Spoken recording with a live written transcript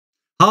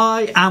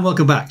Hi and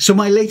welcome back. So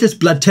my latest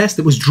blood test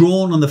that was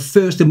drawn on the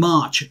 1st of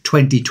March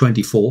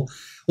 2024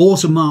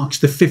 also marks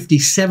the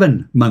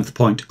 57-month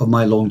point of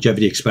my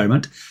longevity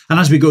experiment. And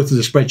as we go through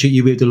the spreadsheet,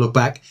 you'll be able to look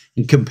back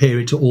and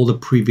compare it to all the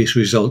previous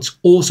results.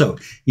 Also,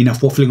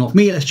 enough waffling off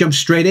me, let's jump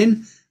straight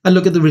in and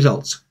look at the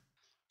results.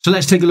 So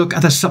let's take a look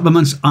at the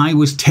supplements I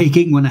was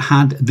taking when I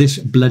had this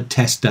blood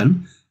test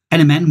done.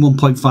 NMN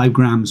 1.5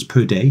 grams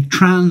per day,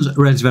 trans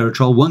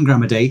resveratrol 1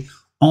 gram a day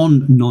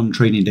on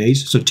non-training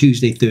days, so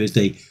Tuesday,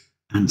 Thursday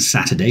and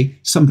Saturday,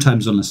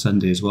 sometimes on a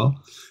Sunday as well.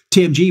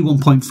 TMG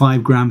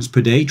 1.5 grams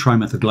per day,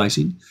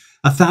 trimethylglycine,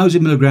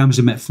 1,000 milligrams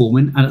of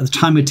metformin, and at the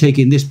time of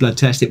taking this blood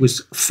test, it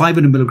was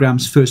 500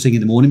 milligrams first thing in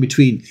the morning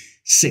between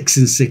 6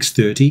 and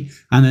 6:30,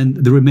 and then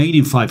the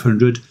remaining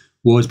 500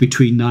 was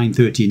between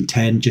 9:30 and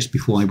 10, just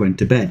before I went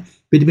to bed.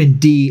 Vitamin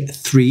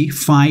D3,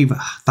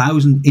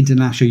 5,000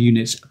 international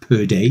units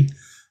per day.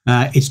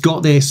 It's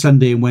got there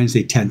Sunday and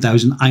Wednesday,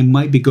 10,000. I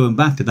might be going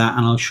back to that,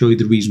 and I'll show you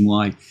the reason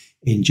why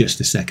in just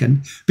a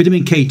second.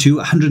 Vitamin K2,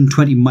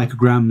 120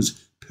 micrograms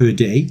per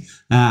day,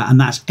 and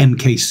that's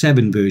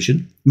MK7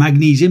 version.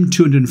 Magnesium,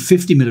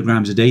 250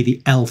 milligrams a day, the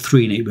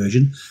L3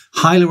 version.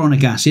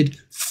 Hyaluronic acid,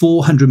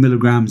 400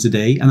 milligrams a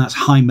day, and that's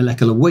high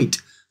molecular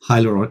weight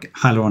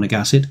hyaluronic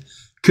acid.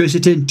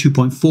 Quercetin,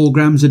 2.4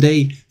 grams a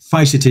day.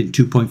 Fisetin,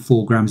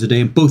 2.4 grams a day,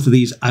 and both of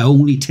these I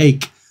only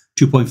take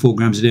 2.4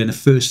 grams a day in the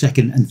first,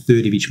 second and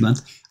third of each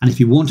month. And if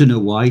you want to know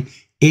why,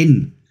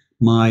 in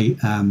my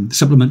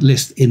supplement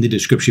list in the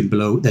description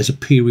below, there's a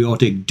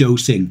periodic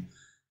dosing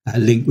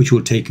link which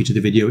will take you to the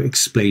video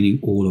explaining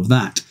all of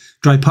that.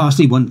 Dry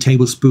parsley, 1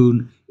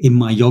 tablespoon in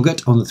my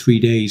yogurt on the 3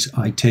 days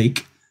I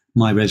take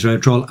my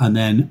resveratrol, and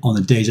then on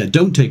the days I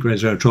don't take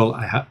resveratrol,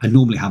 I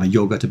normally have a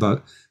yogurt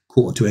about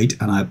 7:45,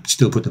 and I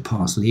still put the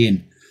parsley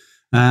in.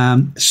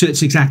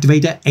 Cert6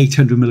 activator,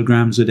 800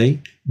 milligrams a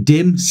day.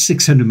 DIM,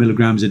 600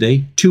 milligrams a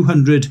day.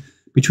 200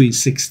 between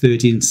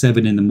 6:30 and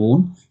 7 in the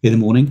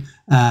morning.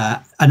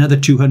 Another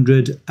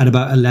 200 at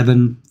about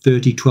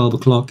 11:30, 12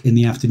 o'clock in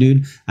the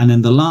afternoon. And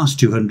then the last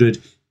 200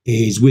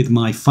 is with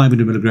my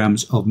 500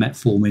 milligrams of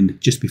metformin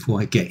just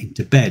before I get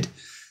into bed.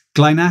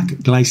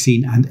 Glynac,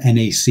 glycine and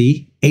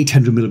NAC,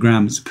 800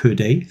 milligrams per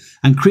day.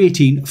 And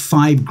creatine,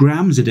 5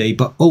 grams a day,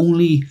 but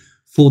only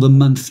for the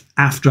month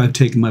after I've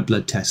taken my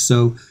blood test.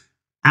 So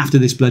after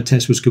this blood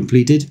test was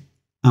completed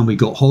and we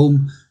got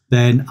home,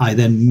 then I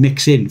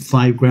mix in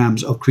 5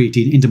 grams of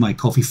creatine into my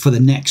coffee for the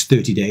next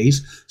 30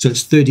 days. So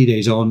it's 30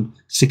 days on,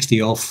 60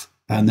 off,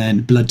 and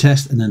then blood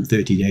test, and then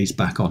 30 days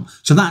back on.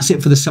 So that's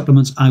it for the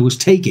supplements I was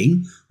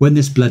taking when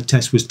this blood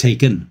test was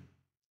taken.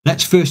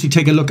 Let's firstly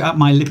take a look at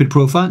my lipid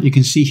profile. You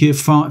can see here,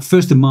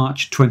 1st of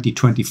March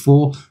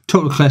 2024,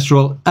 total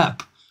cholesterol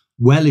up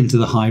well into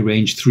the high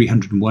range,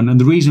 301. And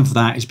the reason for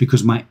that is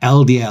because my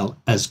LDL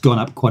has gone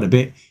up quite a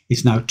bit.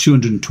 It's now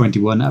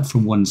 221, up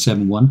from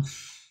 171.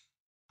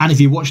 And if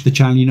you watch the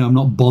channel, you know I'm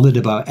not bothered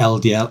about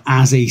LDL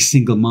as a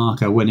single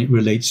marker when it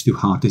relates to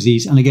heart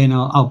disease. And again,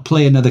 I'll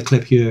play another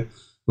clip here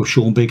of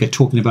Sean Baker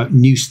talking about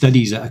new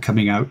studies that are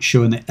coming out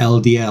showing that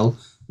LDL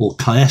or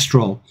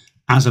cholesterol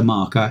as a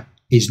marker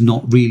is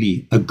not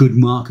really a good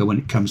marker when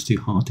it comes to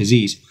heart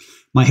disease.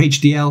 My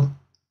HDL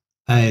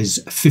is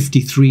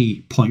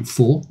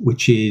 53.4,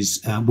 which is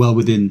well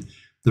within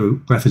the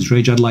reference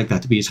range. I'd like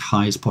that to be as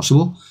high as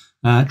possible.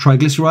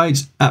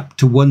 Triglycerides up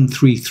to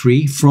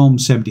 133 from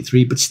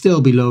 73, but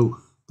still below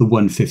the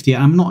 150.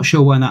 And I'm not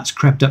sure why that's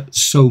crept up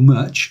so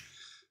much,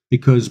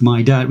 because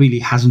my diet really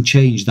hasn't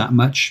changed that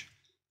much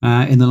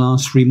in the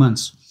last 3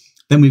 months.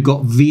 Then we've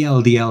got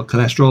VLDL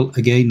cholesterol.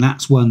 Again,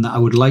 that's one that I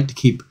would like to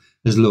keep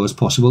as low as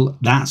possible.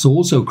 That's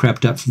also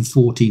crept up from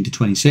 14 to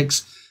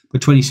 26,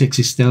 but 26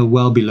 is still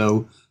well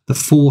below the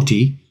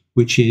 40,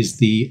 which is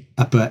the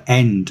upper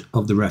end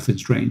of the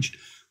reference range.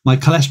 My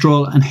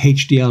cholesterol and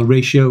HDL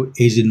ratio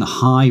is in the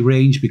high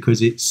range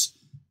because it's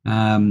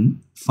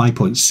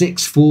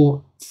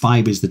 5.64.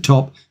 5 is the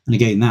top. And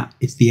again,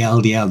 it's the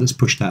LDL that's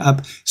pushed that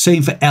up.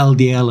 Same for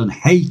LDL and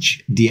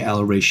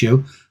HDL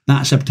ratio.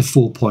 That's up to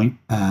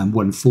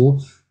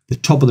 4.14. The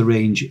top of the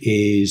range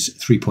is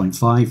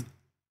 3.5.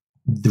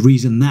 The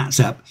reason that's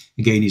up,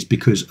 again, is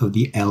because of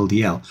the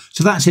LDL.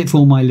 So that's it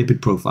for my lipid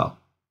profile.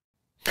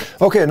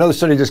 Okay, another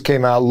study just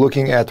came out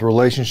looking at the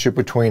relationship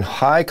between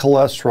high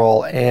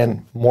cholesterol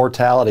and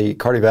mortality,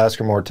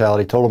 cardiovascular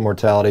mortality, total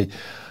mortality.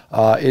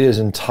 It is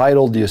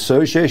entitled The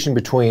Association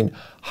Between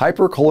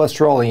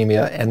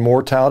Hypercholesterolemia and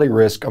Mortality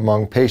Risk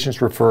Among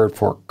Patients Referred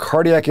for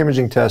Cardiac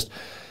Imaging Test,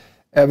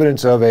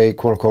 Evidence of a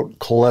quote-unquote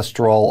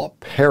cholesterol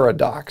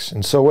paradox.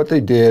 And so what they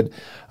did,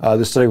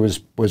 this study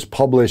was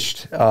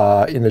published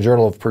in the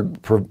Journal of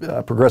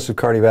Progressive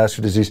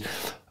Cardiovascular Disease.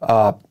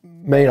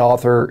 Main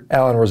author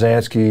Alan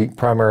Rosansky,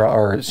 primary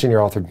or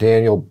senior author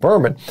Daniel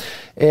Berman.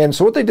 And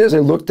so what they did is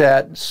they looked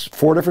at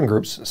 4 different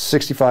groups,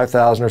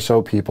 65,000 or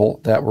so people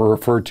that were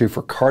referred to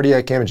for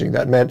cardiac imaging.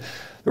 That meant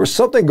there was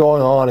something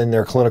going on in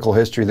their clinical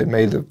history that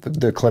made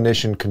the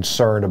clinician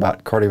concerned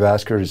about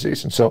cardiovascular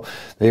disease. And so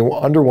they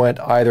underwent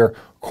either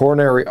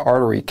coronary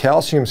artery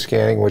calcium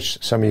scanning, which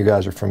some of you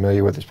guys are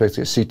familiar with. It's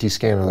basically a CT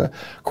scan of the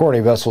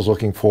coronary vessels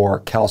looking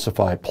for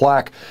calcified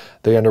plaque.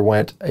 They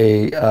underwent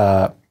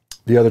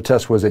the other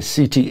test was a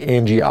CT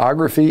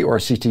angiography, or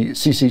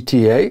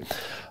CCTA.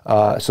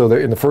 So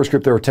in the first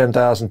group, there were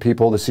 10,000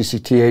 people. The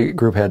CCTA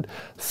group had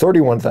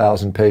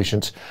 31,000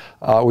 patients.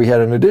 We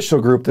had an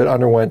additional group that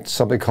underwent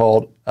something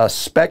called a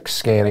SPECT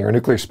scanning, or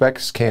nuclear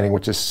SPECT scanning,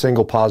 which is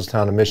single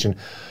positron emission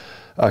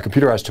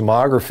computerized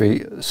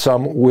tomography,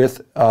 some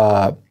with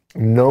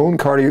known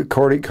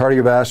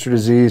cardiovascular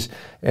disease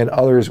and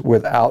others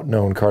without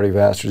known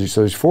cardiovascular disease.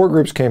 So these 4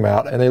 groups came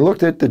out, and they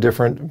looked at the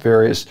different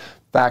various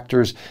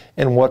factors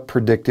and what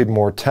predicted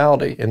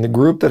mortality. And the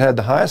group that had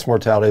the highest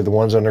mortality are the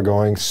ones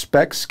undergoing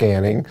SPECT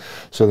scanning,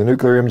 so the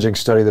nuclear imaging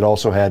study that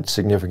also had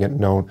significant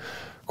known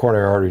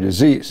coronary artery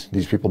disease.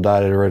 These people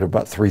died at a rate of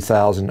about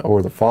 3,000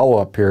 over the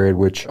follow-up period,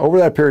 which over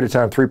that period of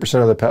time,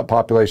 3% of the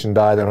population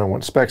died. Then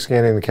underwent SPECT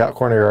scanning, the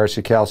coronary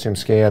artery calcium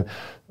scan,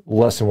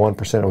 less than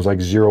 1%. It was like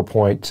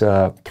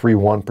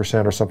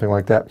 0.31% or something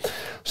like that.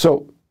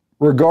 So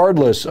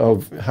regardless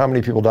of how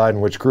many people died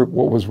in which group,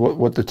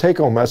 what the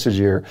take-home message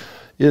here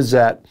is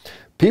that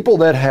people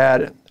that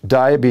had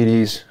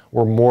diabetes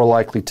were more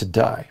likely to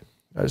die.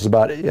 It was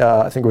about,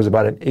 I think it was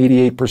about an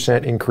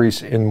 88%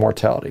 increase in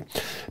mortality.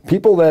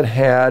 People that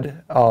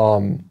had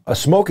a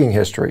smoking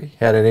history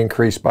had an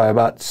increase by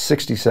about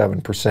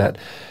 67%.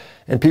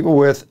 And people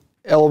with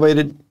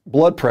elevated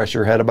blood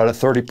pressure had about a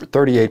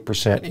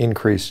 38%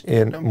 increase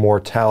in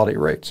mortality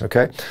rates,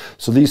 okay?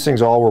 So these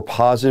things all were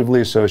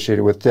positively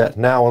associated with death.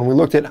 Now, when we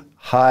looked at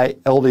high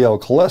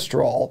LDL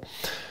cholesterol,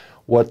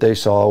 what they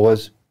saw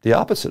was the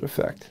opposite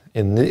effect.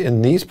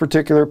 In these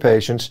particular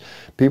patients,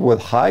 people with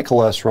high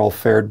cholesterol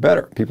fared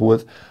better. People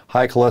with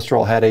high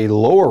cholesterol had a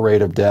lower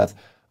rate of death,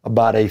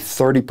 about a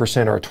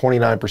 30% or a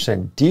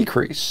 29%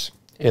 decrease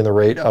in the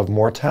rate of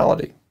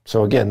mortality.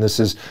 So again, this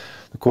is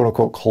the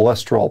quote-unquote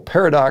cholesterol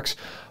paradox.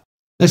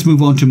 Let's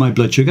move on to my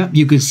blood sugar.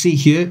 You can see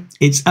here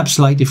it's up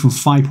slightly from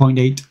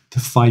 5.8 to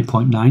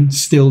 5.9,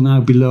 still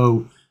now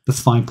below the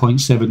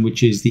 5.7,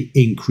 which is the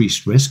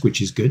increased risk,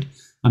 which is good.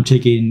 I'm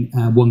taking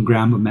 1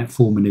 gram of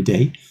metformin a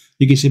day.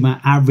 You can see my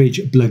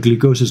average blood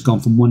glucose has gone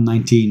from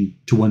 119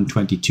 to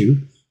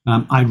 122.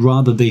 I'd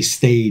rather they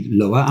stayed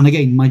lower. And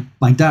again,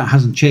 my diet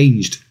hasn't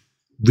changed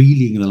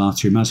really in the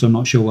last 3 months, so I'm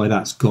not sure why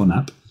that's gone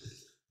up.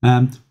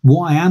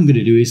 What I am going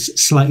to do is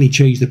slightly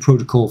change the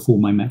protocol for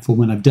my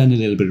metformin. I've done a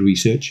little bit of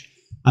research.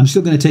 I'm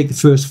still going to take the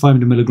first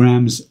 500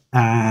 milligrams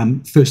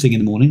first thing in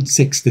the morning,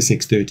 6 to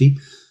 6:30.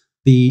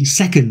 The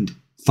second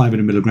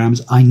 500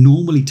 milligrams I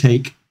normally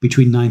take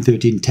between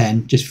 9:30 and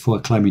 10, just before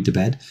I climb into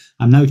bed.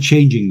 I'm now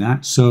changing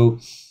that, so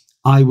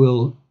I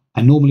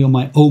normally on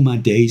my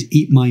OMAD days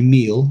eat my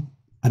meal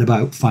at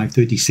about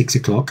 5:30, 6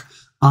 o'clock.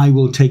 I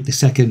will take the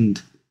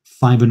second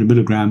 500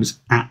 milligrams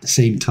at the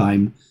same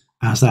time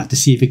as that to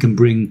see if it can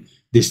bring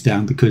this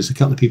down, because a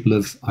couple of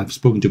people I've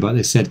spoken to about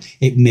this said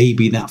it may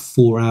be that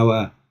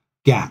 4-hour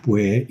gap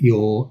where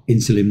your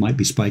insulin might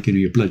be spiking or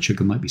your blood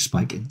sugar might be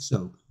spiking.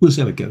 So we'll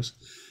see how it goes.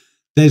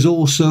 There's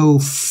also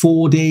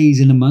 4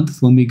 days in a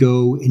month when we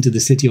go into the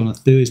city on a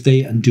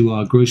Thursday and do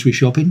our grocery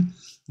shopping.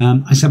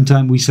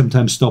 We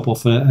sometimes stop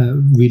off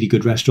a really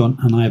good restaurant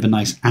and I have a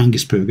nice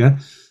Angus burger.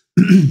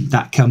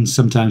 That comes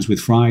sometimes with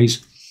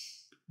fries.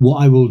 What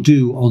I will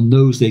do on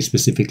those days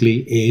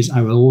specifically is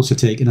I will also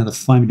take another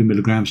 500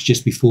 milligrams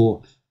just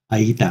before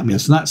I eat that meal.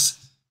 So that's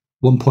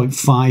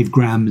 1.5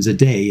 grams a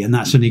day, and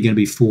that's only going to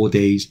be 4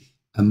 days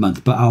a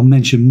month. But I'll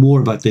mention more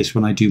about this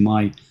when I do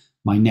my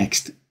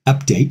next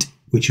update,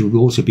 which will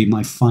also be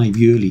my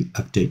 5-yearly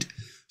update.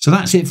 So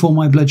that's it for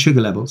my blood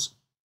sugar levels.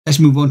 Let's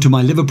move on to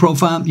my liver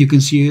profile. You can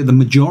see here the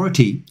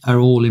majority are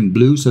all in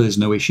blue, so there's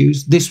no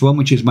issues. This one,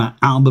 which is my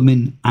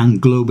albumin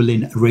and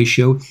globulin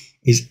ratio,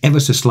 is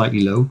ever so slightly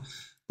low.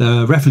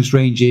 The reference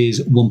range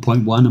is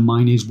 1.1 and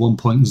mine is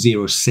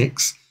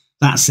 1.06.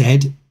 That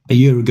said, a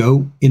year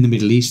ago in the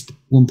Middle East,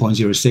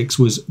 1.06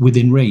 was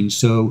within range.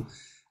 So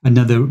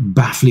another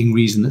baffling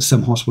reason that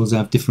some hospitals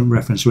have different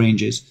reference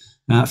ranges.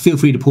 Feel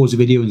free to pause the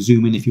video and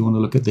zoom in if you want to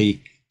look at the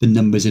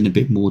numbers in a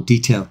bit more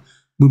detail.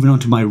 Moving on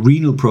to my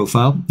renal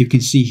profile, you can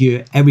see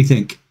here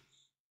everything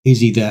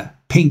is either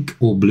pink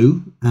or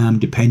blue,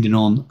 depending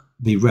on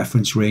the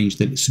reference range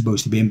that it's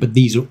supposed to be in. But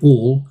these are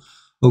all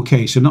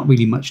okay, so not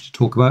really much to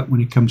talk about when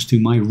it comes to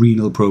my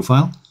renal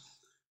profile.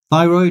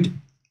 Thyroid,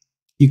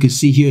 you can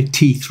see here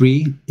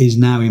T3 is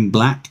now in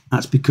black.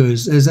 That's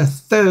because there's a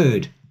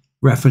third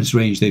reference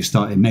range they've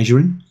started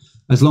measuring.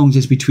 As long as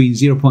it's between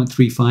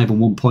 0.35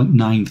 and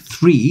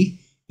 1.93,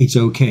 it's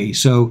okay.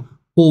 So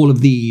all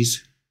of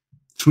these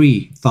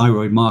 3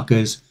 thyroid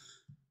markers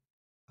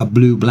are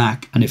blue,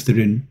 black, and if they're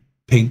in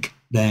pink,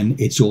 then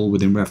it's all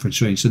within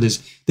reference range. So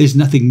there's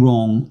nothing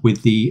wrong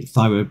with the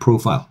thyroid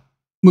profile.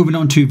 Moving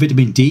on to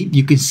vitamin D,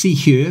 you can see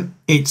here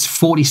it's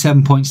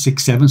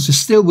 47.67, so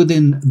still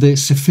within the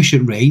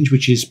sufficient range,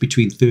 which is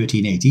between 30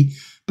 and 80,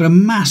 but a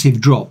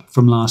massive drop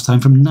from last time,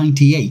 from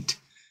 98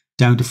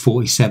 down to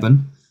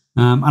 47.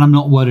 And I'm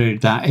not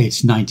worried that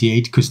it's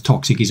 98 because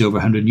toxic is over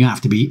 100. And you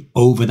have to be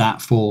over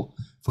that for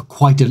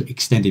quite an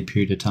extended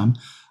period of time.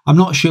 I'm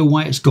not sure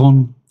why it's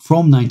gone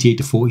from 98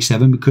 to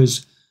 47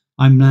 because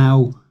I'm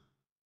now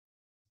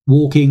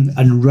walking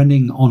and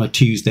running on a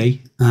Tuesday.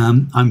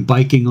 I'm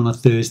biking on a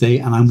Thursday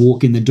and I'm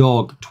walking the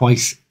dog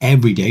twice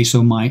every day.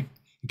 So my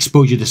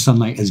exposure to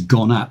sunlight has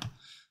gone up.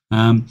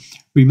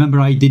 Remember,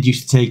 I did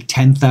used to take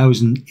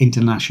 10,000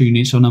 international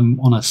units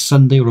on a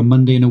Sunday or a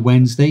Monday and a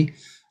Wednesday,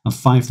 and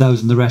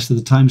 5,000 the rest of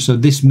the time. So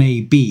this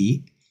may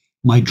be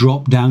my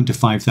drop down to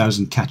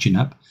 5,000 catching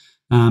up.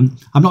 I'm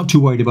not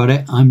too worried about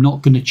it. I'm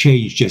not going to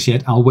change just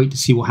yet. I'll wait to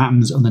see what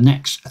happens on the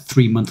next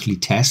 3 monthly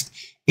test.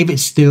 If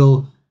it's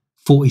still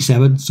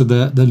 47, so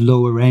the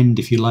lower end,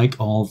 if you like,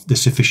 of the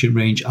sufficient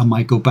range, I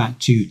might go back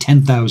to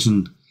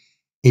 10,000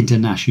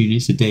 international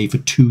units a day for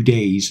 2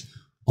 days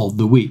of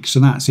the week. So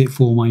that's it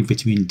for my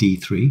vitamin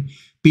D3.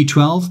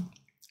 B12,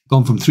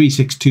 gone from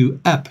 362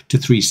 up to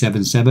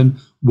 377,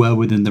 well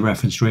within the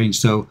reference range.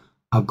 So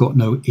I've got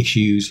no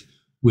issues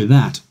with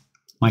that.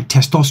 My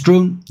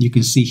testosterone, you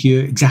can see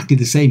here exactly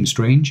the same,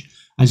 strange,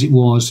 as it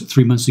was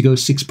 3 months ago,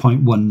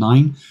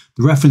 6.19.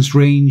 The reference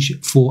range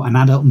for an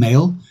adult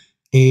male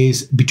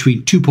is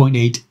between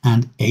 2.8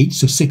 and 8.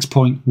 So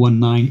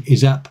 6.19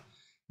 is up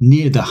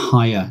near the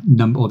higher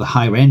number or the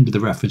higher end of the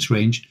reference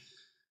range,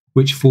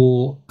 which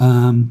for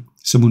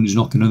someone who's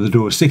knocking on the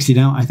door of 60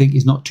 now, I think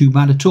is not too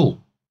bad at all.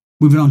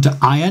 Moving on to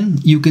iron,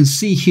 you can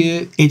see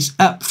here it's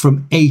up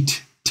from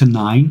 8 to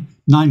 9.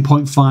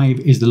 9.5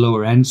 is the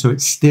lower end, so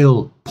it's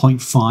still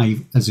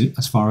 0.5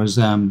 as far as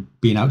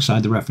being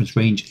outside the reference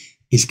range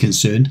is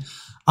concerned.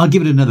 I'll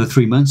give it another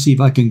 3 months, see if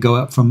I can go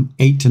up from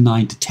 8 to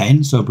 9 to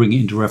 10, so I'll bring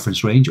it into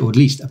reference range, or at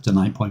least up to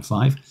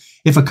 9.5.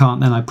 If I can't,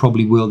 then I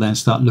probably will then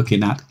start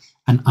looking at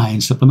an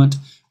iron supplement.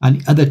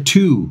 And the other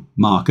two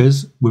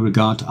markers with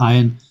regard to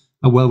iron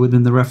are well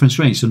within the reference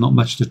range, so not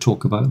much to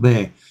talk about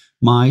there.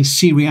 My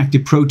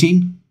C-reactive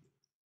protein,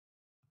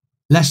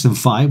 less than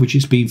 5, which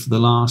it's been for the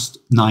last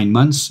 9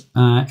 months.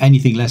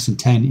 Anything less than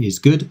 10 is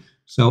good,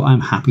 so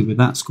I'm happy with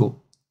that score.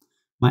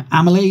 My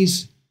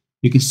amylase,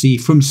 you can see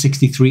from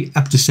 63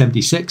 up to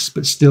 76,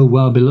 but still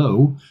well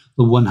below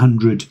the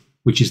 100,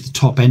 which is the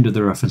top end of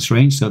the reference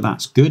range, so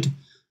that's good.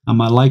 And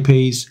my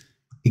lipase,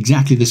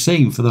 exactly the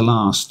same for the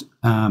last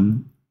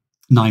 9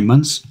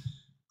 months.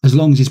 As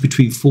long as it's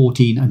between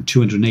 14 and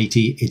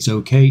 280, it's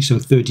okay. So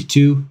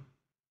 32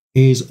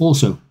 is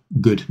also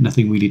good.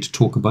 Nothing really to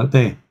talk about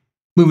there.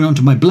 Moving on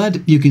to my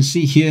blood, you can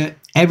see here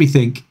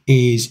everything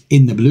is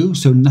in the blue,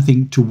 so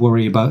nothing to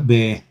worry about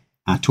there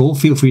at all.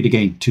 Feel free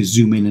again to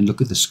zoom in and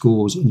look at the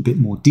scores in a bit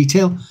more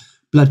detail.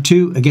 Blood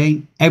 2,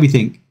 again,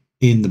 everything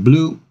in the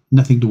blue,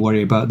 nothing to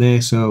worry about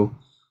there, so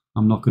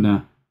I'm not going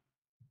to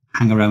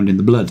hang around in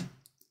the blood.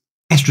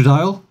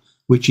 Estradiol,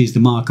 which is the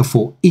marker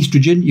for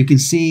estrogen, you can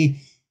see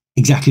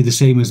exactly the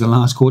same as the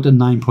last quarter,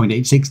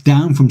 9.86,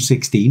 down from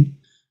 16.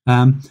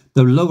 The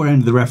lower end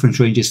of the reference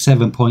range is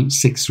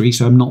 7.63,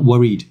 so I'm not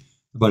worried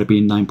about it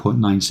being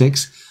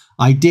 9.96.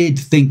 I did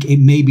think it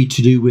may be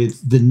to do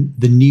with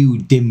the new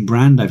dim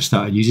brand I've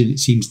started using. It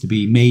seems to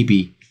be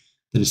maybe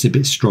that it's a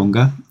bit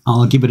stronger.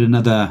 I'll give it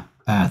another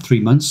 3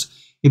 months.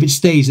 If it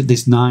stays at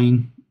this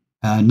 9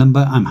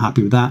 number, I'm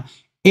happy with that.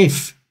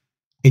 If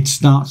it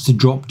starts to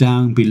drop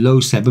down below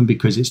 7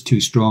 because it's too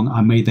strong,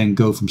 I may then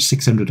go from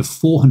 600 to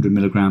 400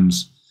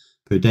 milligrams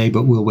per day,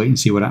 but we'll wait and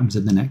see what happens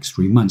in the next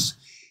 3 months.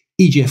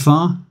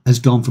 EGFR has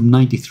gone from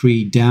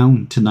 93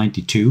 down to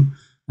 92.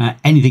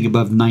 Anything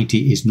above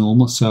 90 is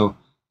normal, so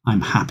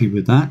I'm happy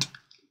with that.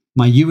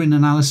 My urine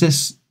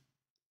analysis,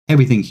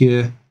 everything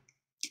here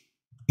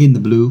in the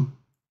blue,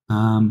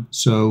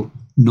 so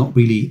not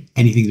really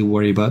anything to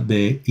worry about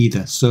there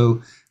either.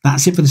 So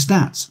that's it for the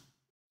stats.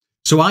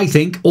 So I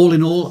think, all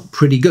in all,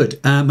 pretty good.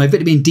 My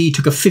vitamin D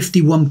took a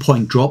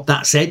 51-point drop.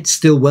 That said,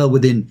 still well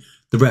within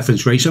the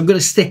reference range. So I'm going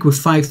to stick with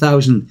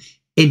 5,000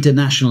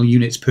 international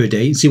units per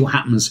day and see what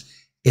happens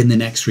in the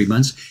next 3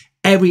 months.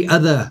 Every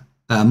other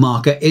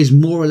marker is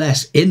more or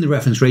less in the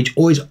reference range,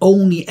 or is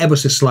only ever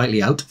so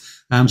slightly out.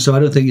 So I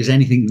don't think there's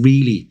anything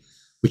really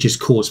which is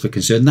cause for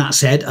concern. That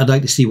said, I'd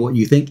like to see what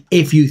you think.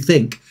 If you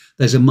think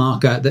there's a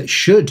marker that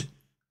should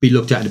be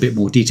looked at in a bit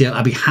more detail,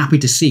 I'd be happy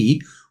to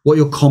see what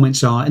your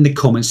comments are in the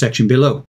comment section below.